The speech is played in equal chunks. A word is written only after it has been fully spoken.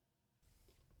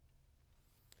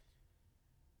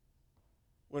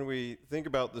When we think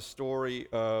about the story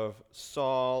of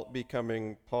Saul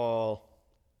becoming Paul,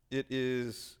 it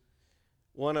is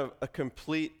one of a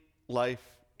complete life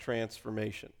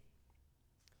transformation.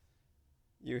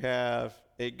 You have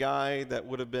a guy that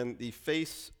would have been the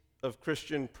face of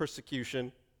Christian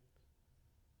persecution,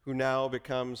 who now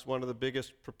becomes one of the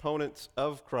biggest proponents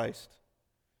of Christ,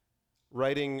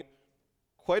 writing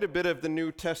quite a bit of the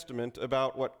New Testament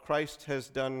about what Christ has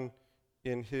done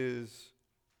in his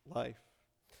life.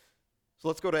 So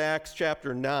let's go to Acts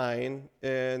chapter 9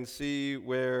 and see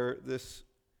where this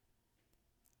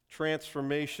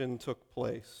transformation took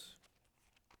place.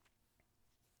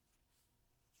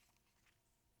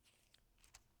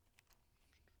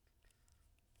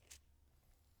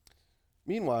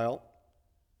 Meanwhile,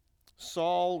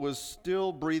 Saul was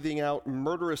still breathing out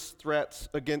murderous threats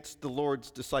against the Lord's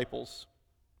disciples.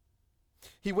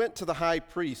 He went to the high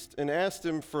priest and asked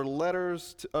him for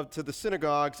letters to the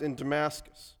synagogues in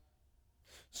Damascus,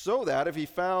 so that if he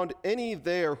found any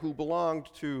there who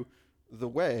belonged to the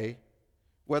way,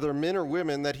 whether men or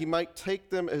women, that he might take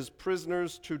them as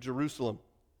prisoners to Jerusalem.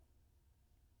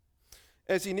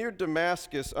 As he neared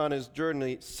Damascus on his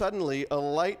journey, suddenly a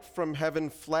light from heaven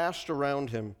flashed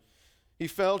around him. He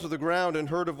fell to the ground and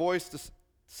heard a voice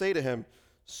say to him,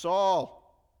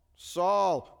 "Saul,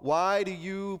 Saul, why do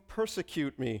you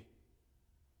persecute me?"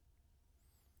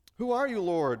 "Who are you,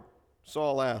 Lord?"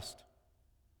 Saul asked.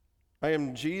 "I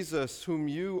am Jesus, whom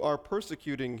you are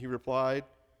persecuting," he replied.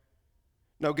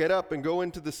 "Now get up and go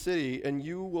into the city, and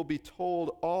you will be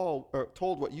told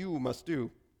what you must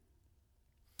do."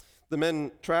 The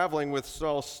men traveling with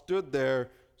Saul stood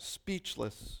there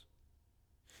speechless.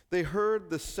 They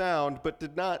heard the sound, but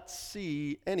did not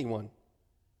see anyone.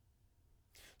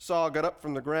 Saul got up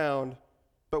from the ground,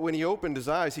 but when he opened his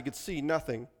eyes, he could see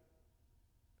nothing.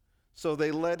 So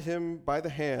they led him by the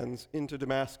hands into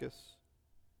Damascus.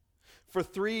 For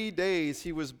 3 days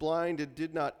he was blind and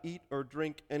did not eat or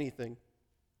drink anything.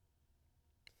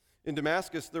 In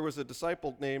Damascus there was a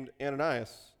disciple named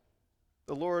Ananias.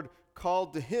 The Lord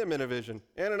called to him in a vision,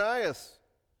 "Ananias."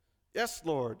 "Yes,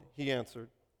 Lord," he answered.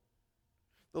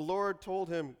 The Lord told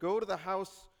him, "Go to the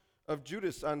house of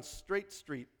Judas on Straight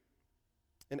Street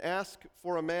and ask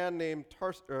for a man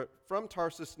from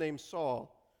Tarsus named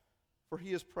Saul, for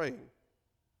he is praying.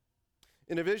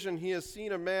 In a vision, he has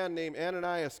seen a man named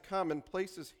Ananias come and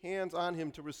place his hands on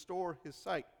him to restore his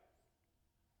sight."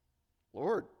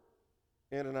 "Lord,"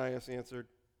 Ananias answered,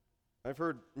 "I've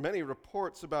heard many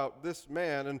reports about this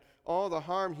man and all the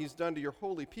harm he's done to your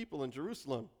holy people in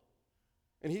Jerusalem.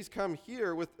 And he's come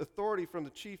here with authority from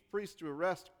the chief priest to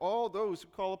arrest all those who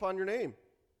call upon your name."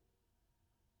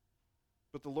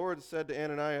 But the Lord said to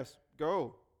Ananias,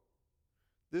 "Go.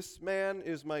 This man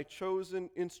is my chosen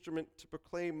instrument to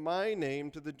proclaim my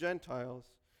name to the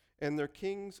Gentiles and their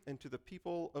kings and to the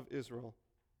people of Israel.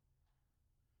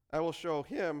 I will show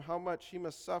him how much he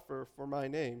must suffer for my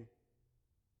name."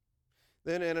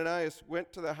 Then Ananias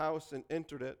went to the house and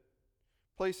entered it.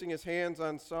 Placing his hands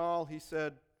on Saul, he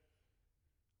said,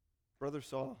 "Brother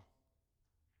Saul,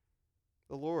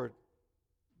 the Lord,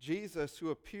 Jesus,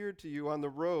 who appeared to you on the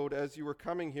road as you were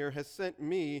coming here, has sent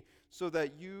me so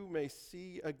that you may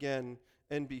see again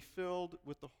and be filled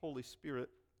with the Holy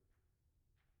Spirit."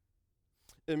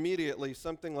 Immediately,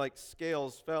 something like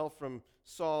scales fell from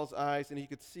Saul's eyes and he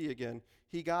could see again.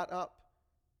 He got up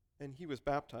and he was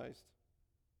baptized.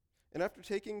 And after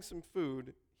taking some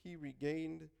food, he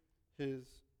regained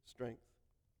his strength.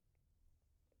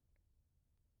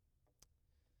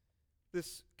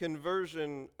 This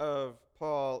conversion of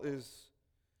Paul is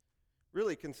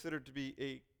really considered to be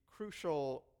a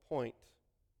crucial point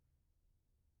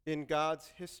in God's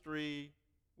history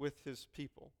with his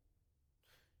people.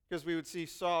 Because we would see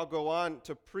Saul go on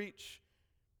to preach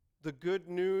the good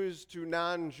news to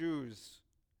non-Jews.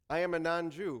 I am a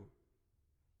non-Jew.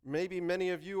 Maybe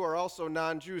many of you are also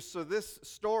non-Jews. So this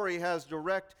story has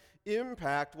direct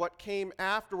impact, what came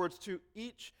afterwards, to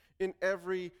each and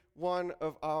every one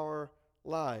of our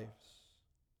lives.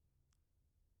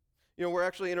 You know, we're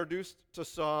actually introduced to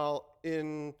Saul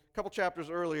in a couple chapters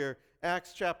earlier,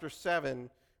 Acts chapter 7,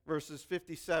 verses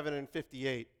 57 and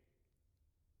 58.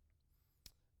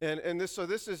 And this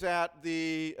is at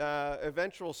the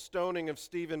eventual stoning of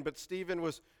Stephen, but Stephen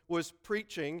was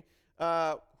preaching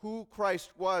who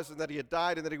Christ was and that he had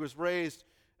died and that he was raised.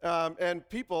 And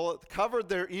people covered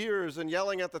their ears and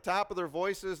yelling at the top of their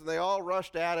voices, and they all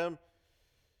rushed at him.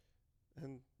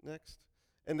 And next.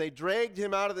 And they dragged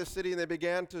him out of the city, and they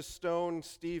began to stone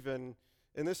Stephen.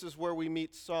 And this is where we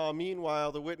meet Saul.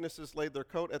 Meanwhile, the witnesses laid their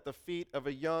coat at the feet of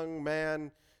a young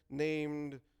man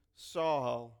named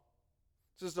Saul.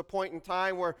 This is a point in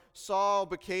time where Saul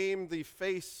became the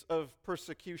face of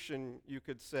persecution, you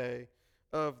could say,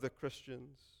 of the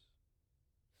Christians.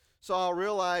 Saul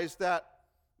realized that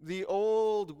the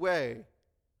old way,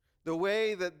 the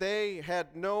way that they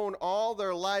had known all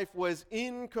their life, was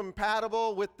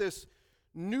incompatible with this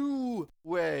new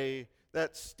way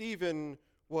that Stephen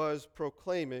was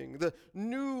proclaiming, the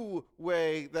new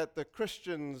way that the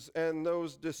Christians and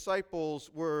those disciples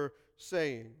were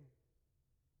saying.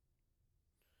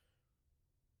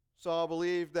 Saul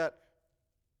believed that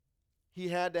he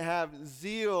had to have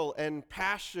zeal and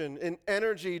passion and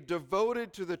energy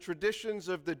devoted to the traditions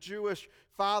of the Jewish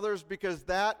fathers because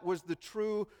that was the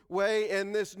true way,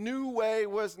 and this new way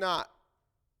was not.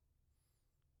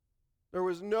 There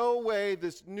was no way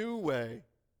this new way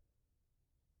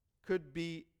could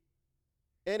be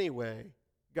any way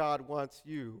God wants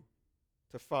you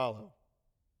to follow.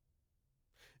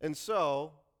 And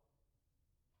so,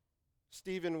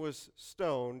 Stephen was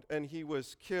stoned and he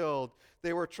was killed.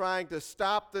 They were trying to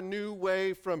stop the new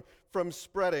way from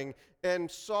spreading,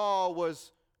 and Saul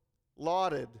was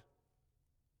lauded,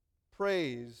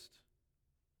 praised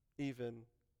even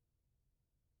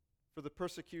for the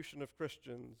persecution of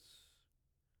Christians,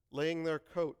 laying their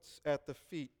coats at the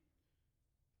feet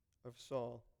of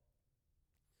Saul.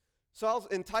 Saul's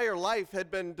entire life had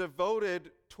been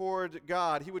devoted toward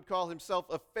God. He would call himself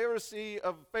a Pharisee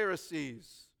of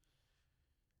Pharisees.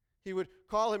 He would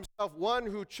call himself one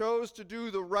who chose to do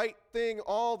the right thing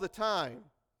all the time.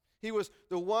 He was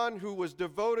the one who was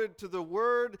devoted to the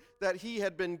word that he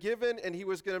had been given, and he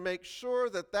was going to make sure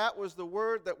that that was the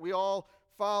word that we all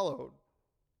followed.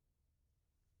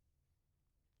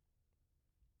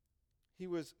 He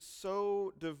was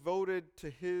so devoted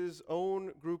to his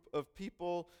own group of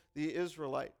people, the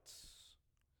Israelites.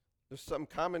 There's some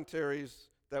commentaries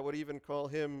that would even call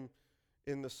him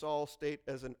in the Saul state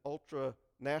as an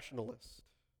ultra-nationalist.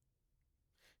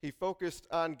 He focused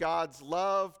on God's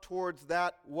love towards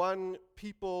that one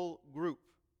people group.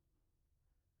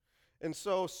 And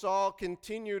so Saul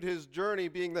continued his journey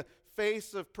being the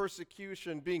face of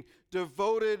persecution, being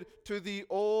devoted to the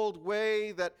old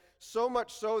way, that so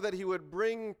much so that he would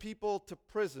bring people to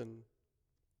prison.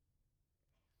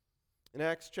 In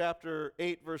Acts chapter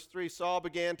 8, verse 3, Saul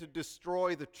began to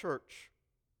destroy the church,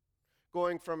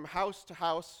 going from house to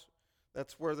house.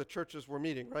 That's where the churches were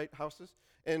meeting, right? Houses.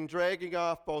 And dragging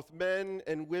off both men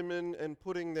and women and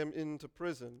putting them into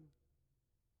prison.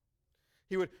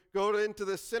 He would go into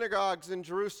the synagogues in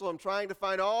Jerusalem trying to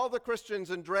find all the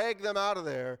Christians and drag them out of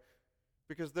there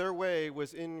because their way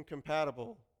was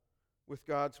incompatible with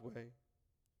God's way.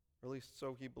 Or at least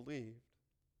so he believed.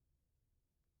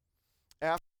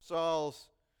 After Saul's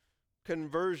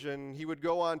conversion, he would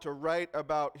go on to write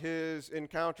about his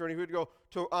encounter, and he would go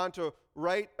on to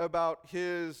write about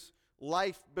his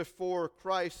life before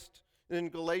Christ. And in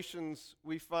Galatians,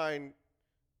 we find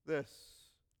this.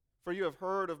 For you have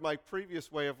heard of my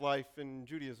previous way of life in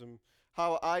Judaism,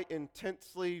 how I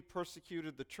intensely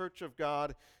persecuted the church of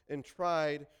God and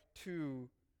tried to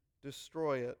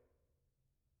destroy it.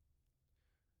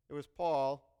 It was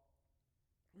Paul,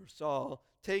 or Saul,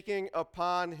 taking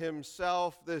upon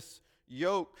himself this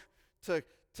yoke to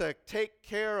take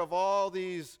care of all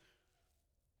these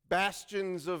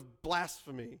bastions of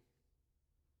blasphemy.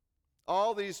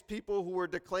 All these people who were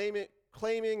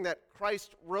claiming that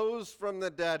Christ rose from the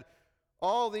dead,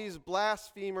 all these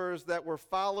blasphemers that were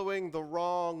following the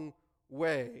wrong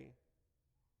way.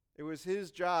 It was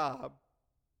his job,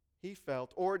 he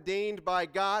felt, ordained by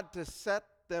God to set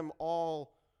them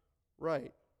all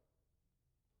right.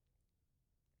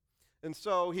 And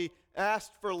so he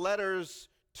asked for letters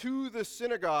to the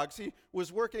synagogues. He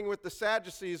was working with the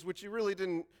Sadducees, which he really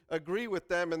didn't agree with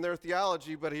them and their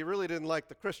theology, but he really didn't like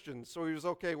the Christians, so he was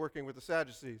okay working with the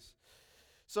Sadducees.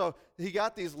 So he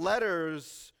got these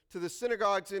letters to the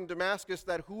synagogues in Damascus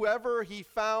that whoever he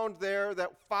found there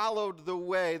that followed the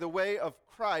way of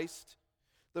Christ,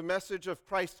 the message of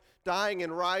Christ dying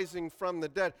and rising from the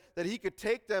dead, that he could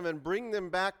take them and bring them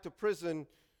back to prison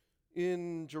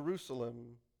in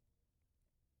Jerusalem.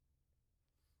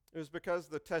 It was because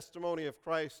the testimony of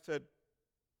Christ had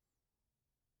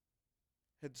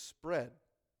spread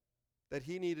that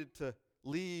he needed to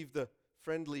leave the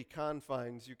friendly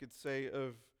confines, you could say,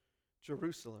 of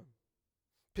Jerusalem,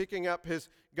 picking up his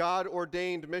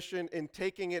God-ordained mission and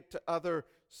taking it to other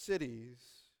cities.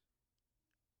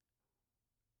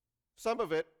 Some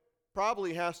of it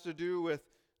probably has to do with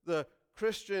the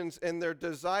Christians and their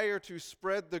desire to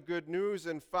spread the good news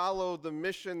and follow the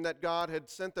mission that God had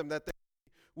sent them, that they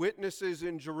witnesses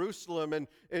in Jerusalem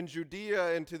and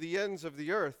Judea and to the ends of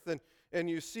the earth. and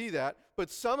you see that. But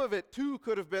some of it, too,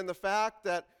 could have been the fact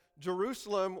that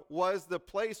Jerusalem was the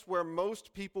place where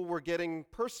most people were getting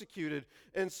persecuted.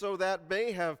 And so that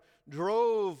may have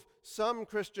drove some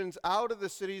Christians out of the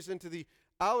cities into the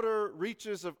outer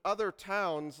reaches of other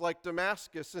towns like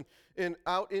Damascus and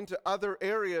out into other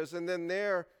areas. And then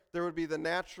there would be the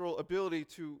natural ability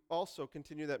to also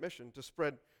continue that mission, to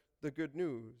spread the good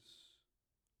news.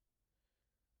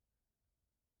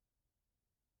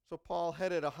 So Paul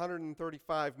headed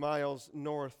 135 miles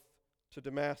north to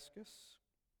Damascus.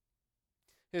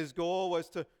 His goal was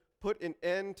to put an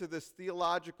end to this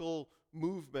theological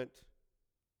movement,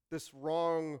 this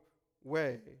wrong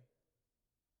way.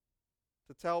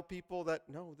 To tell people that,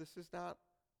 no, this is not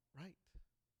right.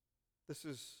 This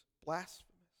is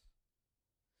blasphemous.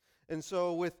 And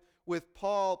so with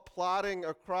Paul plodding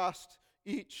across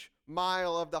each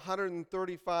mile of the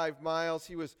 135 miles,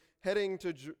 he was heading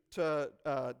to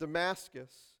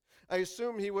Damascus. I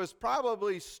assume he was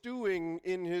probably stewing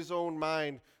in his own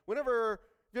mind. Have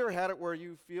you ever had it where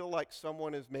you feel like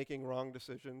someone is making wrong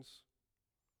decisions?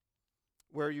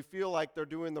 Where you feel like they're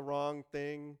doing the wrong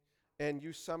thing, and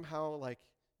you somehow,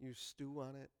 you stew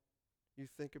on it. You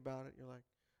think about it, you're like,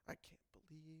 I can't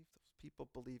believe those people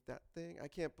believe that thing. I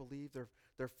can't believe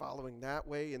they're following that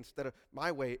way instead of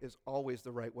my way is always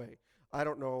the right way. I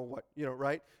don't know what,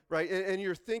 right? Right? And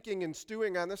you're thinking and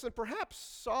stewing on this, and perhaps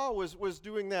Saul was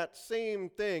doing that same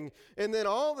thing. And then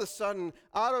all of a sudden,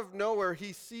 out of nowhere,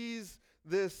 he sees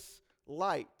this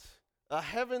light, a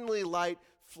heavenly light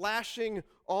flashing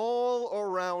all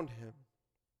around him.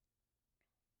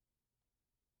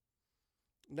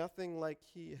 Nothing like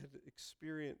he had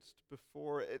experienced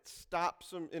before. It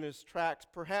stops him in his tracks.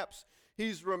 Perhaps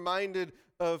he's reminded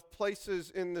of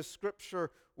places in the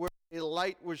scripture where a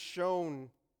light was shown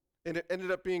and it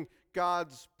ended up being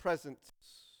God's presence.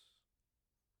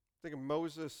 Think of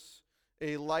Moses,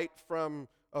 a light from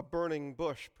a burning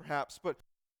bush, perhaps, but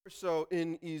more so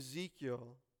in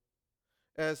Ezekiel,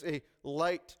 as a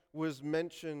light was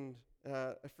mentioned.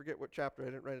 I forget what chapter, I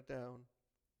didn't write it down.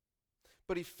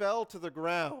 But he fell to the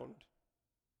ground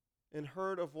and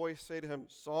heard a voice say to him,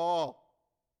 Saul,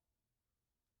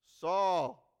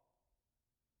 Saul.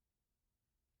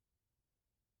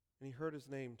 And he heard his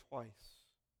name twice.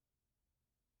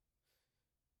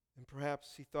 And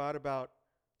perhaps he thought about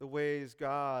the ways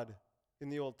God in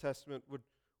the Old Testament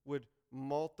would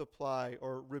multiply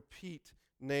or repeat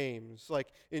names. Like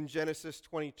in Genesis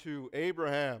 22,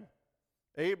 Abraham,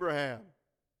 Abraham.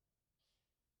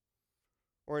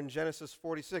 Or in Genesis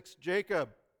 46, Jacob,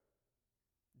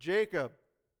 Jacob.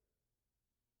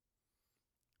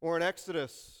 Or in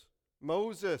Exodus,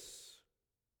 Moses,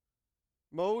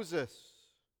 Moses.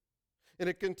 And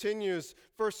it continues,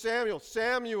 1 Samuel,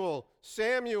 Samuel,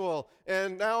 Samuel.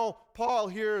 And now Saul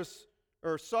hears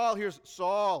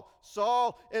Saul,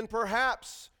 Saul. And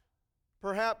perhaps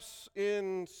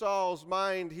in Saul's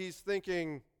mind, he's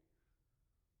thinking,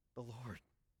 the Lord.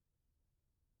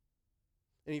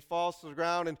 And he falls to the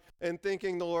ground and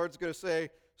thinking the Lord's going to say,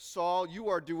 Saul, you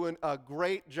are doing a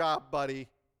great job, buddy.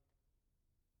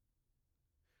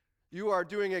 You are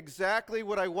doing exactly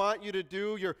what I want you to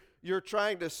do. You're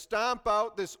trying to stomp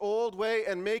out this old way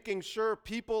and making sure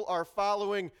people are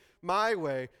following my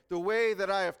way, the way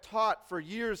that I have taught for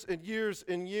years and years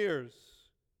and years.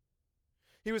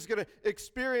 He was going to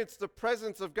experience the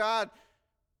presence of God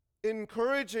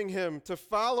encouraging him to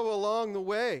follow along the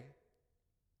way.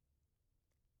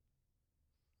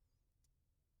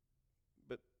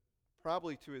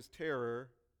 Probably to his terror,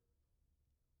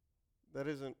 that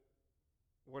isn't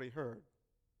what he heard.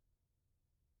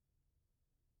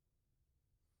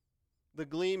 The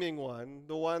gleaming one,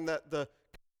 the one that the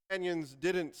companions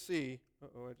didn't see.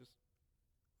 I just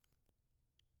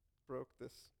broke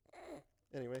this.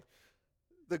 Anyway,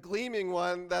 the gleaming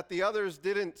one that the others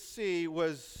didn't see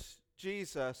was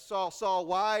Jesus. Saul, Saul,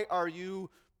 why are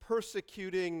you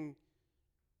persecuting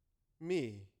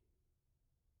me?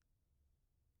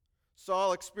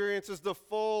 Saul experiences the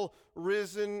full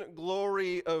risen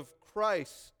glory of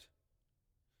Christ,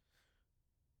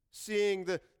 seeing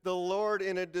the Lord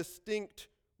in a distinct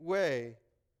way.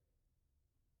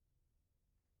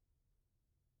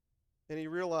 And he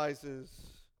realizes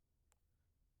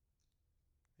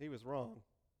he was wrong.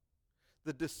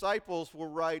 The disciples were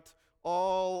right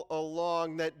all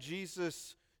along that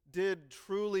Jesus did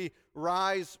truly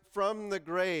rise from the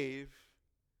grave,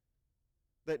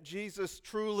 that Jesus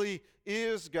truly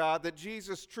is God, that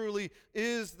Jesus truly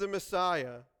is the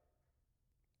Messiah.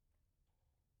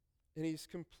 And he's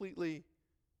completely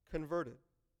converted.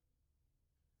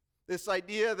 This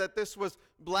idea that this was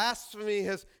blasphemy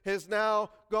has now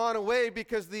gone away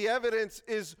because the evidence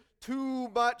is too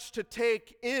much to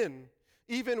take in,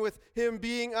 even with him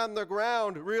being on the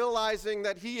ground, realizing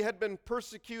that he had been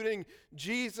persecuting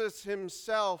Jesus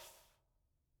himself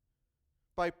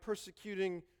by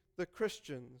persecuting the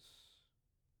Christians.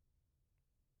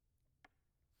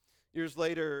 Years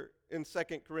later, in 2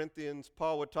 Corinthians,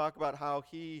 Paul would talk about how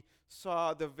he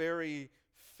saw the very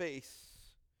face,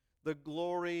 the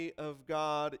glory of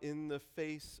God in the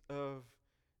face of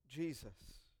Jesus.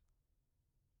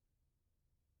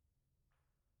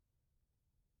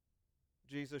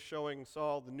 Jesus showing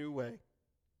Saul the new way.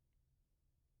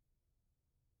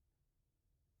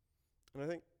 And I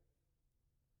think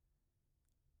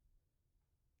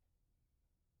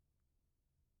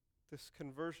this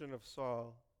conversion of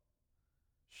Saul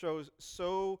shows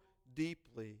so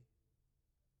deeply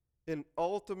an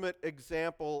ultimate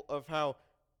example of how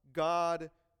God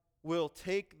will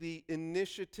take the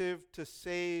initiative to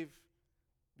save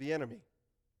the enemy.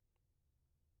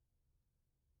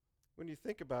 When you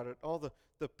think about it, all the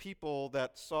people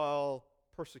that Saul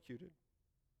persecuted,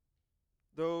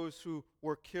 those who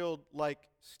were killed like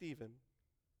Stephen,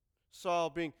 Saul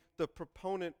being the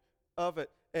proponent of it,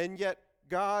 and yet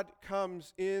God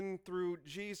comes in through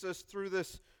Jesus, through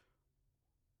this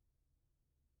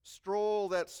stroll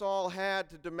that Saul had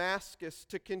to Damascus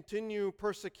to continue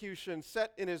persecution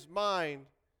set in his mind.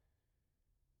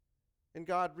 And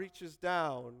God reaches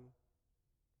down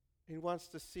and wants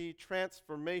to see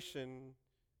transformation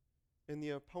in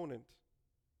the opponent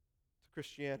to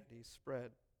Christianity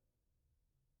spread.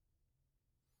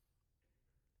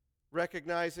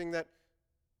 Recognizing that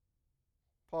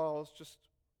Paul's just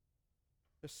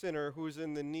a sinner who's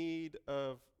in the need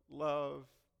of love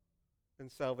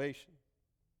and salvation.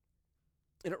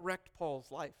 And it wrecked Paul's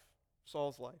life,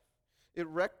 Saul's life. It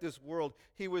wrecked his world.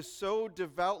 He was so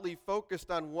devoutly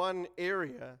focused on one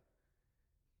area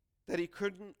that he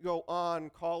couldn't go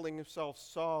on calling himself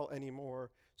Saul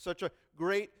anymore. Such a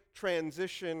great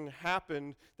transition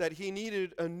happened that he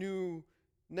needed a new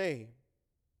name.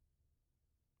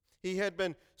 He had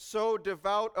been so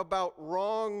devout about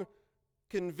wrong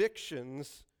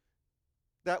convictions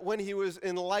that when he was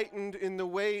enlightened in the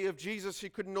way of Jesus, he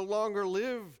could no longer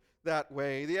live that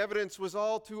way. The evidence was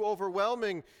all too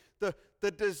overwhelming.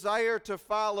 The desire to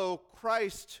follow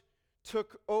Christ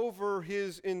took over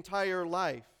his entire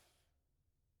life.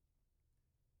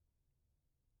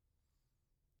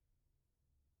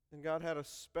 And God had a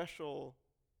special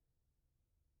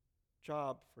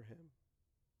job for him,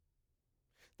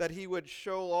 that he would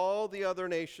show all the other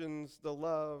nations the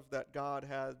love that God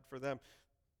had for them.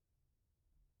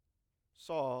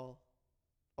 Saul,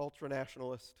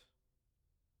 ultranationalist,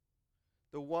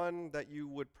 the one that you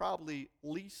would probably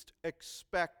least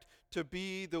expect to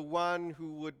be the one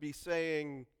who would be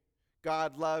saying,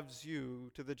 God loves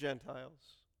you to the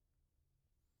Gentiles.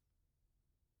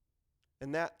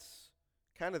 And that's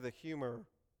kind of the humor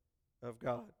of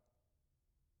God.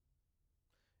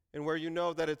 And where you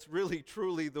know that it's really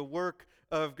truly the work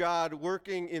of God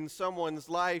working in someone's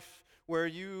life, where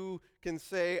you can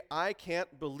say, I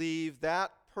can't believe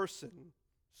that person,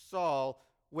 Saul,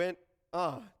 went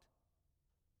on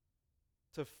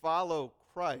to follow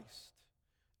Christ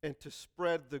and to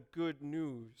spread the good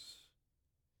news.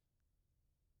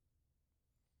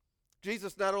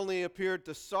 Jesus not only appeared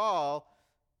to Saul,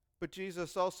 but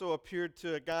Jesus also appeared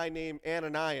to a guy named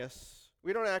Ananias.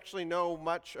 We don't actually know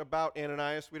much about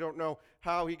Ananias. We don't know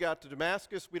how he got to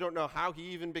Damascus. We don't know how he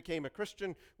even became a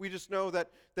Christian. We just know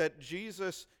that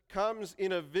Jesus comes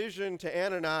in a vision to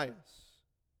Ananias.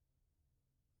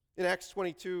 In Acts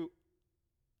 22,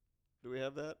 do we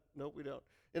have that? Nope, we don't.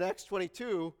 In Acts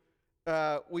 22,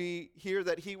 we hear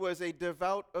that he was a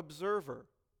devout observer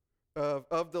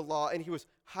of the law, and he was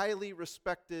highly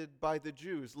respected by the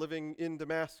Jews living in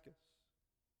Damascus.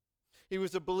 He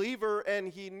was a believer, and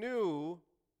he knew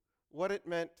what it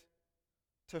meant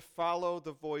to follow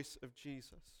the voice of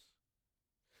Jesus,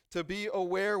 to be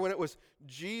aware when it was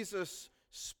Jesus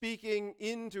speaking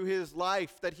into his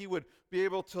life that he would be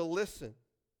able to listen.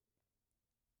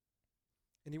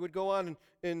 And he would go on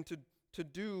and to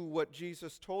do what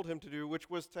Jesus told him to do, which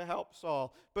was to help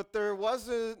Saul. But there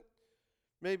wasn't,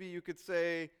 maybe you could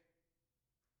say,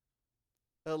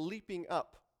 a leaping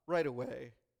up right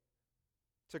away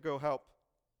to go help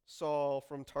Saul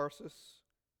from Tarsus.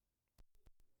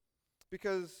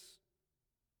 Because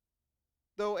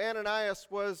though Ananias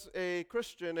was a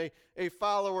Christian, a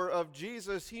follower of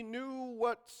Jesus, he knew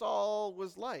what Saul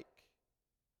was like.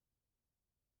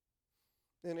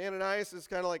 And Ananias is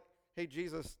kind of like, hey,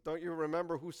 Jesus, don't you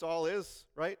remember who Saul is,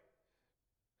 right?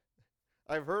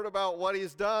 I've heard about what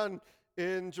he's done.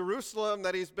 in Jerusalem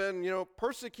that he's been,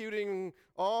 persecuting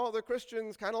all the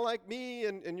Christians, kind of like me,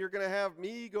 and you're going to have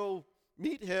me go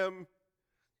meet him.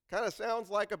 Kind of sounds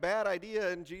like a bad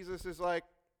idea. And Jesus is like,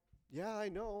 yeah, I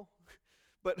know,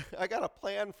 but I got a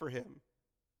plan for him.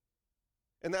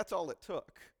 And that's all it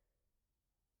took.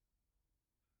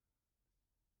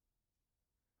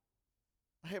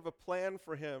 I have a plan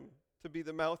for him to be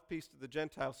the mouthpiece to the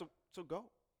Gentiles, so go.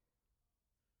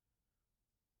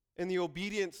 And the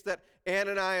obedience that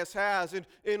Ananias has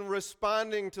in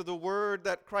responding to the word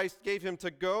that Christ gave him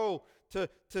to go,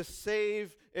 to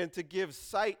save and to give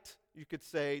sight, you could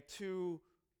say, to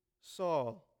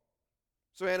Saul.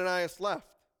 So Ananias left.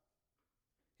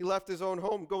 He left his own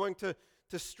home, going to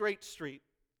Straight Street,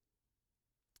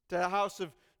 to the house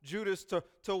of Judas,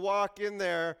 to walk in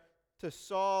there to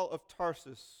Saul of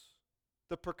Tarsus,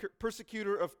 the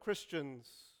persecutor of Christians,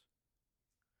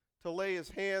 to lay his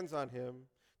hands on him,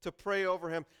 to pray over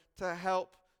him, to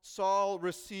help Saul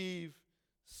receive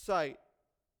sight,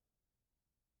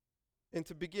 and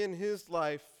to begin his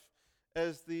life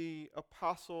as the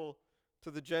apostle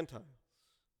to the Gentiles.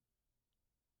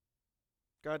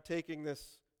 God taking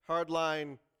this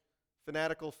hardline,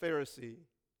 fanatical Pharisee,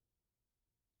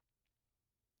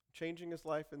 changing his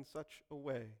life in such a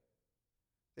way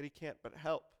that he can't but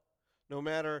help, no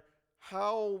matter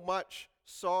how much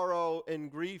sorrow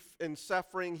and grief and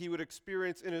suffering he would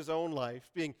experience in his own life,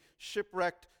 being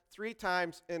shipwrecked 3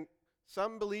 times, and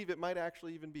some believe it might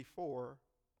actually even be 4,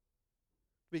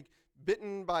 being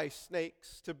bitten by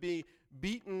snakes, to be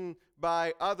beaten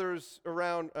by others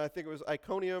around, I think it was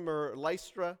Iconium or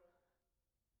Lystra,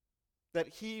 that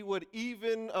he would,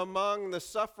 even among the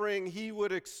suffering he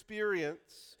would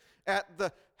experience at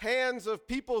the hands of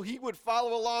people he would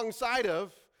follow alongside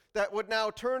of, that would now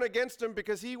turn against him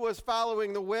because he was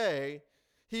following the way,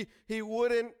 he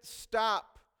wouldn't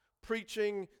stop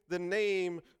preaching the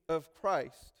name of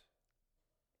Christ.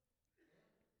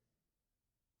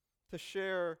 To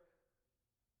share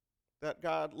that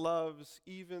God loves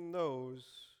even those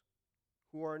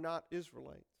who are not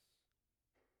Israelites.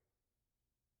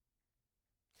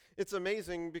 It's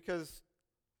amazing because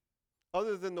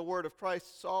other than the word of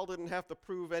Christ, Saul didn't have to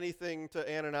prove anything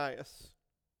to Ananias.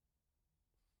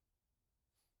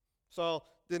 Saul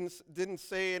didn't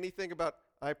say anything about,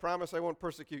 I promise I won't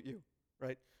persecute you,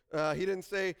 right? He didn't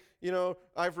say,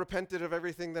 I've repented of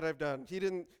everything that I've done. He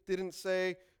didn't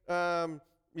say, I'm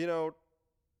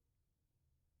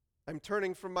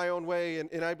turning from my own way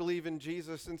and I believe in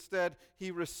Jesus. Instead,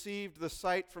 he received the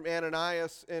sight from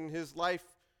Ananias, and his life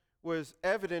was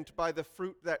evident by the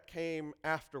fruit that came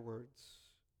afterwards.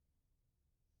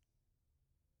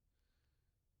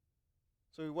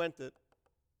 So he went it,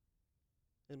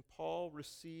 and Paul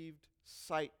received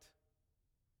sight,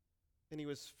 and he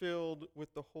was filled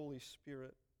with the Holy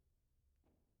Spirit.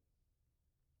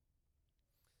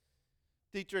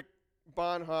 Dietrich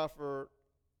Bonhoeffer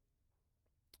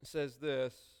says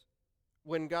this: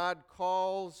 when God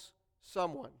calls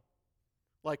someone,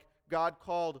 like God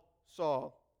called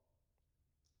Saul,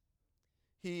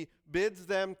 he bids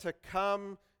them to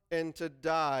come and to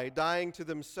die, dying to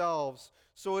themselves.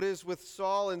 So it is with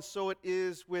Saul, and so it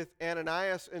is with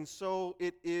Ananias, and so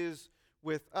it is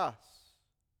with us.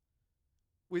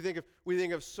 We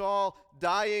think of Saul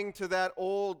dying to that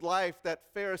old life, that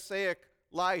Pharisaic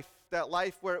life, that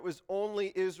life where it was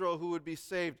only Israel who would be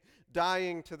saved,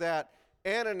 dying to that.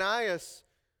 Ananias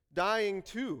dying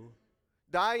too.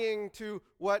 Dying to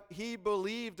what he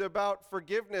believed about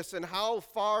forgiveness and how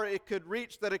far it could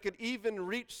reach, that it could even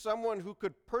reach someone who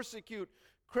could persecute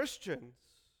Christians.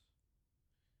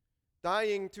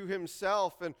 Dying to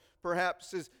himself and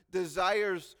perhaps his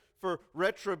desires for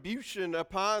retribution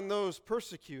upon those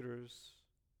persecutors.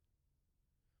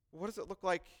 What does it look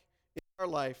like in our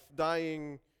life,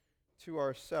 dying to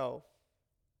ourselves?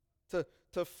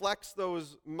 To flex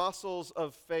those muscles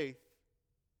of faith.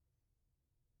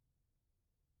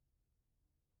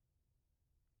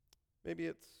 Maybe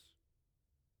it's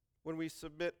when we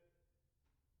submit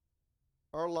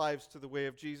our lives to the way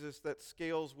of Jesus that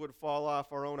scales would fall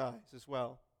off our own eyes as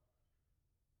well.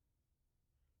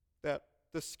 That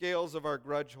the scales of our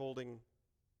grudge holding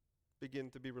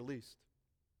begin to be released.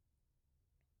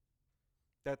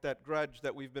 That grudge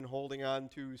that we've been holding on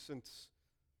to since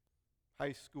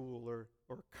high school or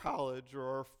college or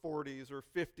our 40s or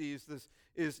 50s, this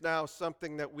is now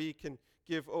something that we can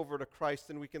give over to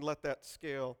Christ, and we can let that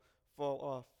scale fall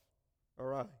off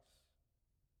our eyes.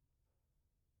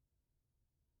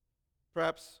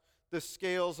 Perhaps the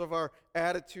scales of our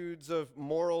attitudes of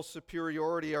moral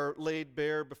superiority are laid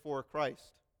bare before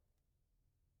Christ.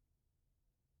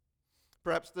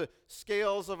 Perhaps the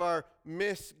scales of our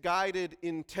misguided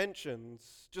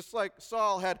intentions, just like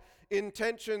Saul had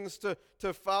intentions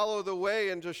to follow the way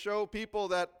and to show people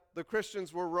that the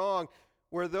Christians were wrong,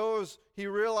 where those he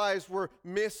realized were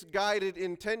misguided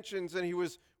intentions and he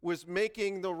was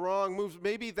making the wrong moves.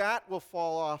 Maybe that will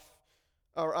fall off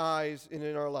our eyes and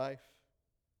in our life.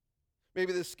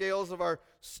 Maybe the scales of our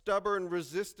stubborn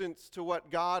resistance to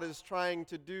what God is trying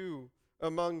to do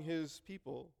among his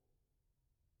people.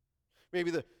 Maybe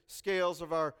the scales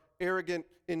of our arrogant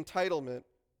entitlement,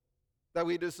 that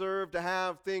we deserve to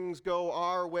have things go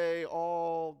our way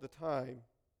all the time.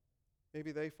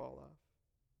 Maybe they fall off.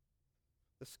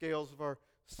 The scales of our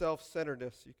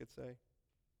self-centeredness, you could say.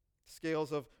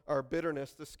 Scales of our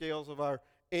bitterness, the scales of our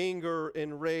anger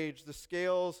and rage, the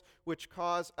scales which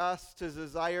cause us to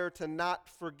desire to not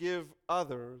forgive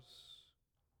others,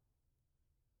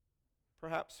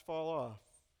 perhaps fall off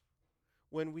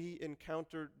when we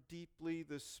encounter deeply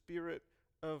the Spirit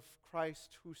of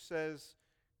Christ who says,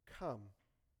 "Come."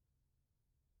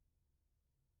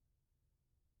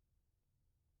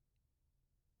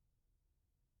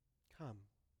 Come.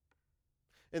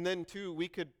 And then, too, we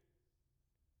could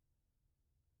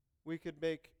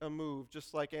make a move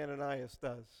just like Ananias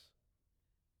does.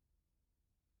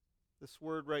 This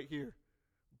word right here,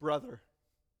 brother.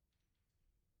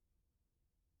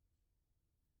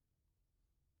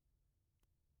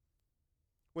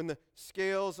 When the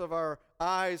scales of our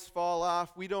eyes fall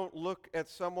off, we don't look at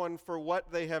someone for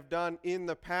what they have done in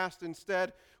the past.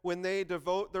 Instead, when they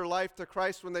devote their life to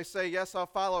Christ, when they say, "Yes, I'll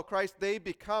follow Christ," they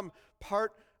become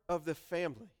part of the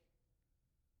family.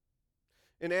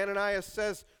 And Ananias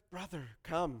says, "Brother,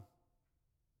 come.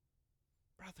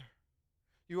 Brother,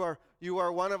 you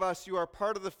are one of us. You are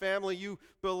part of the family. You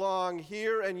belong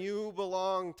here and you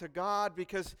belong to God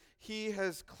because he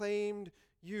has claimed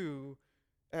you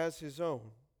as his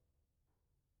own."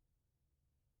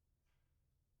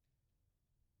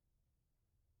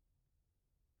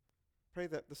 Pray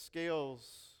that the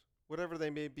scales, whatever they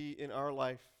may be in our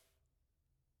life,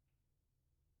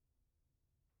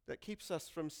 that keeps us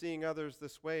from seeing others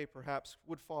this way, perhaps,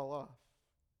 would fall off.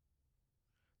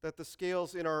 That the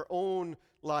scales in our own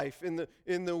life, in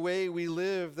the way we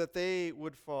live, that they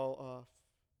would fall off.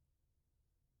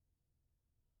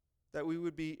 That we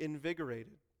would be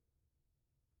invigorated,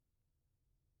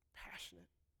 passionate.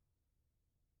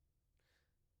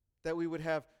 That we would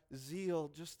have zeal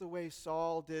just the way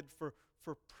Saul did for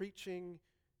preaching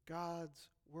God's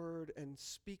word and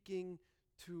speaking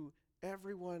to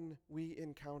everyone we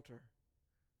encounter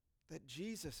that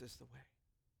Jesus is the way.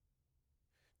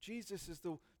 Jesus is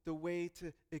the way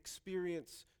to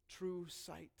experience true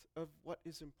sight of what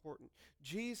is important.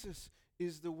 Jesus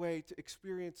is the way to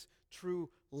experience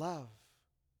true love.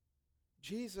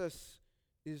 Jesus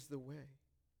is the way.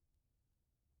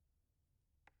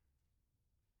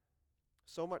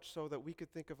 So much so that we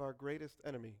could think of our greatest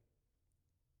enemy,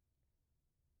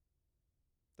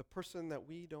 the person that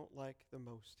we don't like the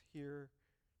most here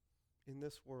in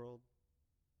this world,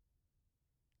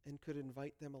 and could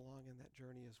invite them along in that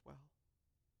journey as well.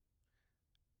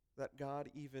 That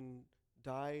God even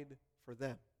died for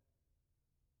them,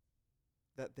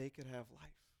 that they could have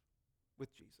life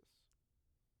with Jesus.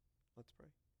 Let's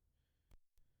pray.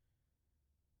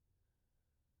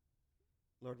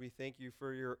 Lord, we thank you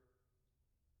for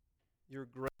your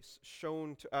grace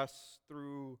shown to us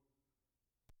through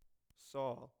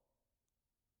Saul.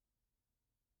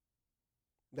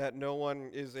 That no one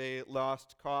is a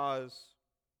lost cause.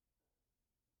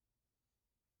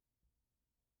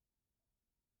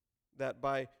 That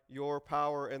by your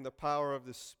power and the power of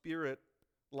the Spirit,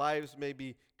 lives may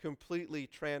be completely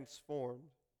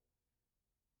transformed.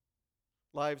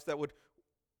 Lives that would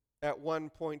at one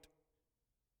point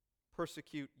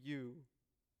persecute you,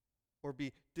 or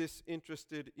be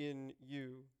disinterested in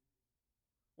you,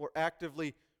 or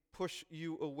actively push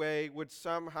you away, would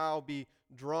somehow be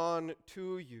drawn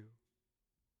to you,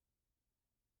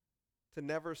 to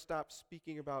never stop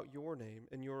speaking about your name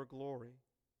and your glory.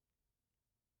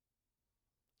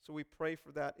 So we pray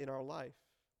for that in our life,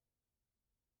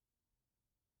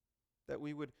 that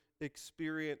we would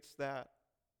experience that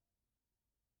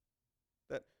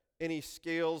any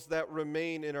scales that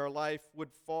remain in our life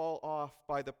would fall off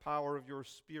by the power of your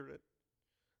Spirit,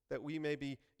 that we may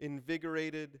be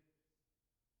invigorated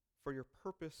for your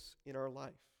purpose in our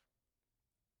life.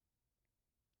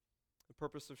 The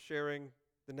purpose of sharing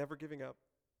the never giving up,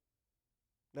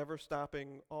 never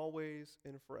stopping, always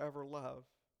and forever love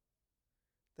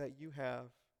that you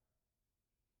have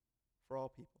for all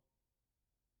people.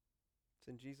 It's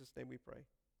in Jesus' name we pray.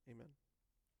 Amen.